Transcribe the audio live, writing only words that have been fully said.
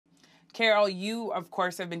Carol, you, of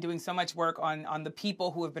course, have been doing so much work on the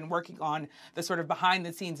people who have been working on the sort of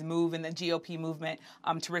behind-the-scenes move in the GOP movement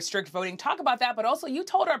to restrict voting. Talk about that, but also you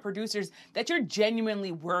told our producers that you're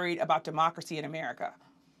genuinely worried about democracy in America.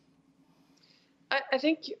 I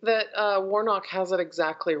think that Warnock has it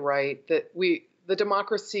exactly right, that the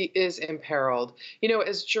democracy is imperiled. You know,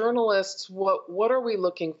 as journalists, what are we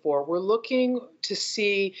looking for? We're looking to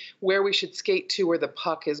see where we should skate to, where the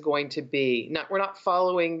puck is going to be. We're not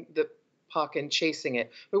following the puck and chasing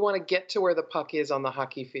it. We want to get to where the puck is on the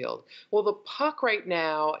hockey field. Well, the puck right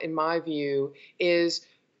now, in my view, is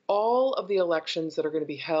all of the elections that are going to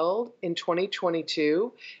be held in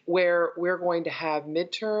 2022, where we're going to have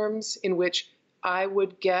midterms in which I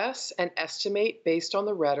would guess and estimate, based on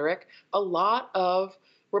the rhetoric, a lot of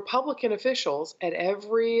Republican officials at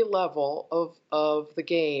every level of the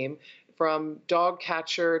game, from dog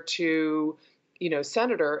catcher to,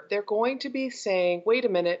 senator, they're going to be saying, wait a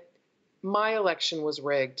minute, my election was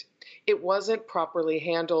rigged. It wasn't properly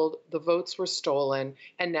handled. The votes were stolen.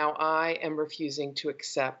 And now I am refusing to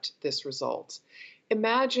accept this result.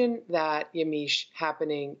 Imagine that, Yamiche,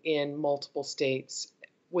 happening in multiple states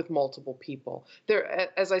with multiple people. There,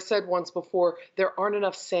 as I said once before, there aren't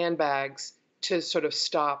enough sandbags to sort of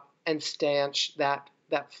stop and stanch that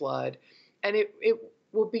flood. And it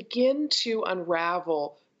will begin to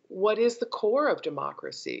unravel what is the core of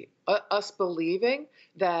democracy, us believing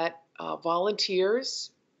that volunteers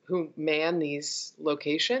who man these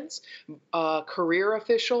locations, career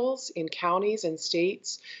officials in counties and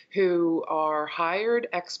states who are hired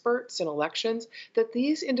experts in elections, that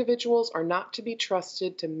these individuals are not to be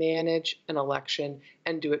trusted to manage an election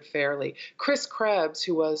and do it fairly. Chris Krebs,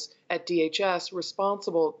 who was at DHS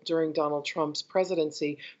responsible during Donald Trump's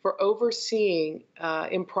presidency for overseeing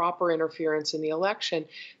improper interference in the election,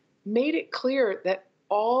 made it clear that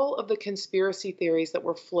all of the conspiracy theories that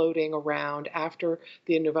were floating around after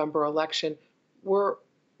the November election were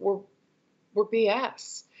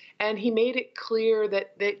BS. And he made it clear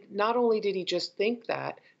that not only did he just think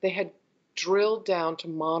that, they had drilled down to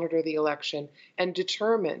monitor the election and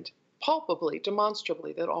determined palpably,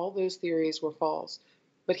 demonstrably, that all those theories were false.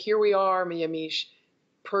 But here we are, Yamiche,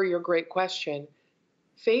 per your great question,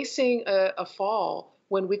 facing a fall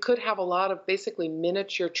when we could have a lot of basically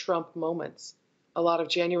miniature Trump moments, a lot of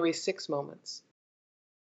January 6 moments.